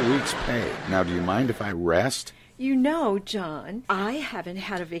 whole weeks' pay. Now, do you mind if I rest? You know, John, I haven't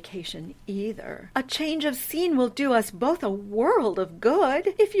had a vacation either. A change of scene will do us both a world of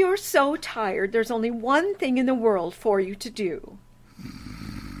good. If you're so tired, there's only one thing in the world for you to do.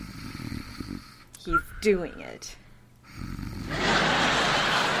 He's doing it.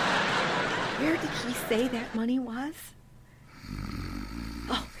 Where did he say that money was?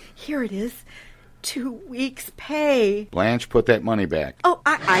 Oh, here it is. 2 weeks' pay. Blanche, put that money back. Oh,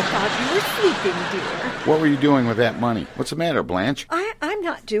 I thought you were sleeping, dear. What were you doing with that money? What's the matter, Blanche? I'm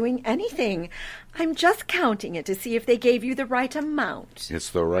not doing anything. I'm just counting it to see if they gave you the right amount. It's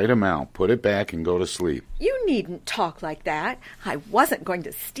the right amount. Put it back and go to sleep. You needn't talk like that. I wasn't going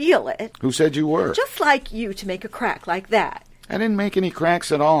to steal it. Who said you were? Just like you to make a crack like that. I didn't make any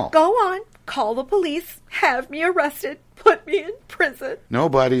cracks at all. Go on. Call the police. Have me arrested. Put me in prison.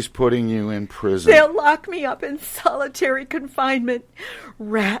 Nobody's putting you in prison. They'll lock me up in solitary confinement.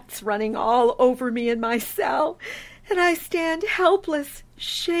 Rats running all over me in my cell. And I stand helpless,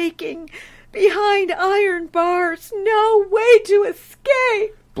 shaking, behind iron bars. No way to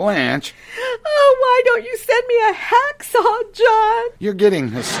escape. Blanche. Oh, why don't you send me a hacksaw, John? You're getting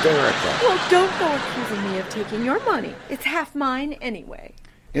hysterical. Well, don't go accusing me of taking your money. It's half mine anyway.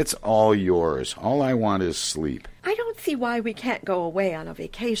 It's all yours. All I want is sleep. I don't see why we can't go away on a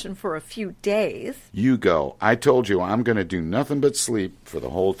vacation for a few days. You go. I told you I'm going to do nothing but sleep for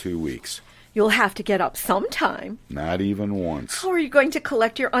the whole 2 weeks. You'll have to get up sometime. Not even once. How are you going to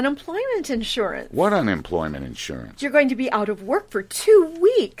collect your unemployment insurance? What unemployment insurance? You're going to be out of work for 2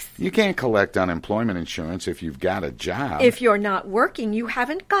 weeks. You can't collect unemployment insurance if you've got a job. If you're not working, you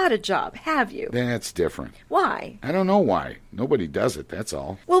haven't got a job, have you? That's different. Why? I don't know why. Nobody does it, that's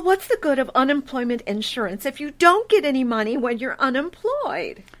all. Well, what's the good of unemployment insurance if you don't get any money when you're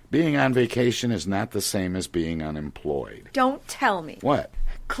unemployed? Being on vacation is not the same as being unemployed. Don't tell me. What?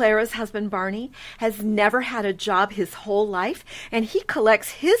 Clara's husband, Barney, has never had a job his whole life, and he collects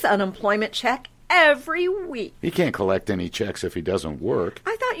his unemployment check every week. He can't collect any checks if he doesn't work.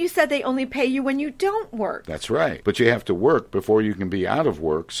 I thought you said they only pay you when you don't work. That's right. But you have to work before you can be out of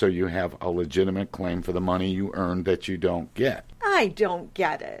work, so you have a legitimate claim for the money you earned that you don't get. I don't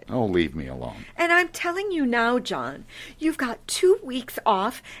get it. Oh, leave me alone. And I'm telling you now, John, you've got 2 weeks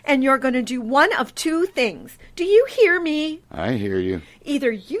off, and you're going to do one of 2 things. Do you hear me? I hear you.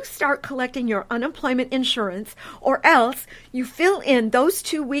 Either you start collecting your unemployment insurance, or else you fill in those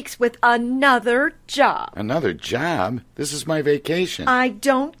 2 weeks with another job. Another job? This is my vacation. I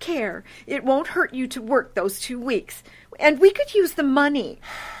don't care. It won't hurt you to work those 2 weeks. And we could use the money.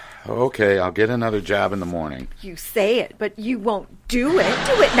 Okay, I'll get another job in the morning. You say it, but you won't do it.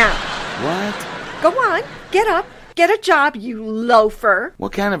 Do it now. What? Go on. Get up. Get a job, you loafer.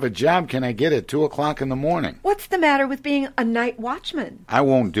 What kind of a job can I get at 2 o'clock in the morning? What's the matter with being a night watchman? I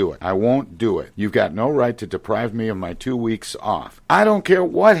won't do it. I won't do it. You've got no right to deprive me of my 2 weeks off. I don't care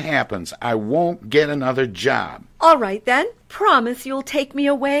what happens. I won't get another job. All right, then. Promise you'll take me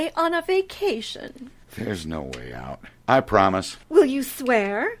away on a vacation. There's no way out. I promise. Will you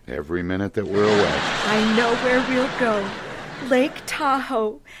swear? Every minute that we're away. I know where we'll go. Lake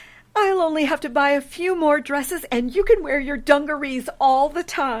Tahoe. I'll only have to buy a few more dresses, and you can wear your dungarees all the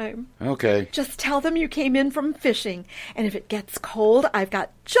time. Okay. Just tell them you came in from fishing, and if it gets cold, I've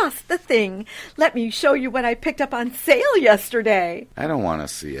got just the thing. Let me show you what I picked up on sale yesterday. I don't want to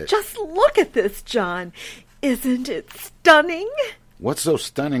see it. Just look at this, John. Isn't it stunning? What's so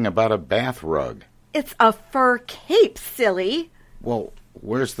stunning about a bath rug? It's a fur cape, silly. Well,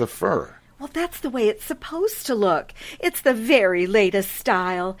 where's the fur? Well, that's the way it's supposed to look. It's the very latest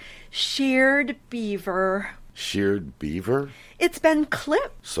style. Sheared beaver. Sheared beaver? It's been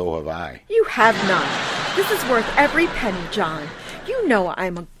clipped. So have I. You have not. This is worth every penny, John. You know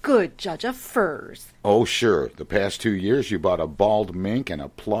I'm a good judge of furs. Oh, sure. The past 2 years you bought a bald mink and a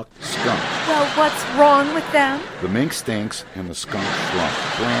plucked skunk. Well, what's wrong with them? The mink stinks and the skunk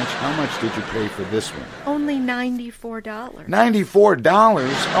shrunk. Blanche, how much did you pay for this one? Only $94. $94?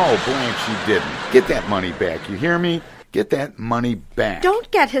 Oh, Blanche, you didn't. Get that money back, you hear me? Get that money back.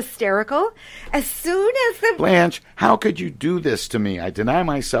 Don't get hysterical. As soon as the... Blanche, how could you do this to me? I deny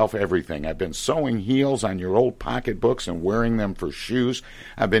myself everything. I've been sewing heels on your old pocketbooks and wearing them for shoes.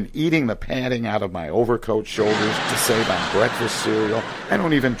 I've been eating the padding out of my overcoat shoulders to save on breakfast cereal. I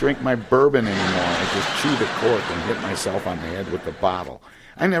don't even drink my bourbon anymore. I just chew the cork and hit myself on the head with the bottle.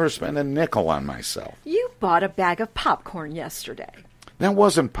 I never spend a nickel on myself. You bought a bag of popcorn yesterday. That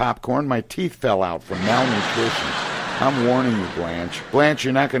wasn't popcorn. My teeth fell out from malnutrition. I'm warning you, Blanche. Blanche,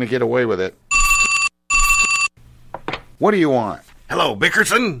 you're not going to get away with it. What do you want? Hello,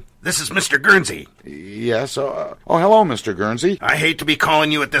 Bickerson. This is Mr. Guernsey. Yes. Hello, Mr. Guernsey. I hate to be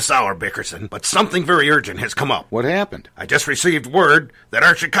calling you at this hour, Bickerson, but something very urgent has come up. What happened? I just received word that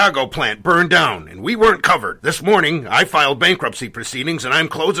our Chicago plant burned down, and we weren't covered. This morning, I filed bankruptcy proceedings, and I'm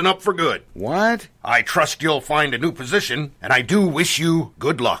closing up for good. What? I trust you'll find a new position, and I do wish you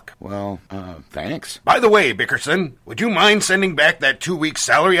good luck. Well, thanks. By the way, Bickerson, would you mind sending back that 2-week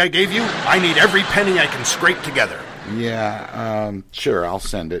salary I gave you? I need every penny I can scrape together. Yeah, sure, I'll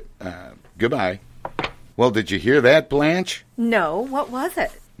send it. Goodbye. Well, did you hear that, Blanche? No, what was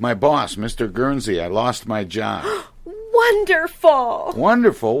it? My boss, Mr. Guernsey. I lost my job. Wonderful!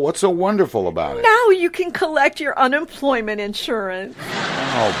 Wonderful? What's so wonderful about it? Now you can collect your unemployment insurance.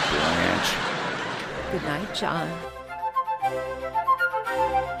 Oh, Blanche. Good night, John.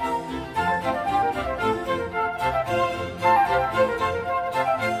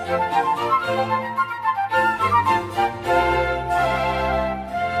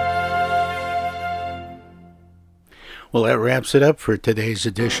 Well, that wraps it up for today's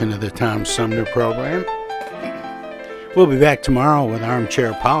edition of the Tom Sumner program. We'll be back tomorrow with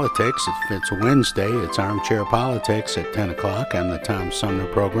Armchair Politics. If it's Wednesday, it's Armchair Politics at 10 o'clock on the Tom Sumner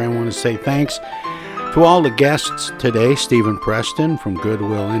program. I want to say thanks to all the guests today. Steven Preston from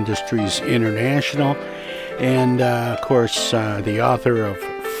Goodwill Industries International. And, of course, the author of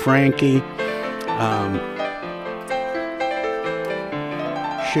Frankie.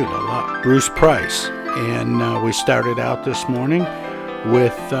 Bruce Price. And we started out this morning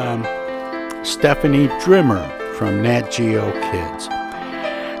with Stephanie Drimmer from Nat Geo Kids.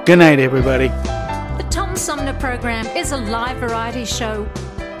 Good night, everybody. The Tom Sumner program is a live variety show.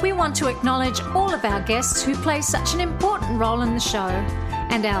 We want to acknowledge all of our guests who play such an important role in the show,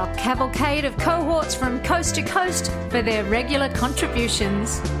 and our cavalcade of cohorts from coast to coast for their regular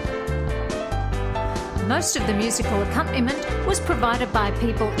contributions. Most of the musical accompaniment was provided by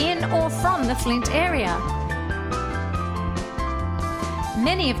people in or from the Flint area.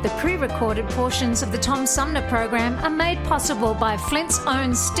 Many of the pre-recorded portions of the Tom Sumner program are made possible by Flint's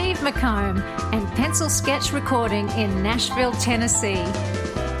own Steve McComb and Pencil Sketch Recording in Nashville, Tennessee.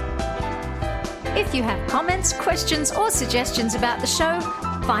 If you have comments, questions, or suggestions about the show,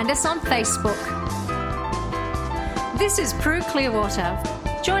 find us on Facebook. This is Prue Clearwater.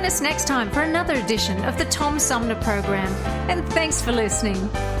 Join us next time for another edition of the Tom Sumner program, and thanks for listening.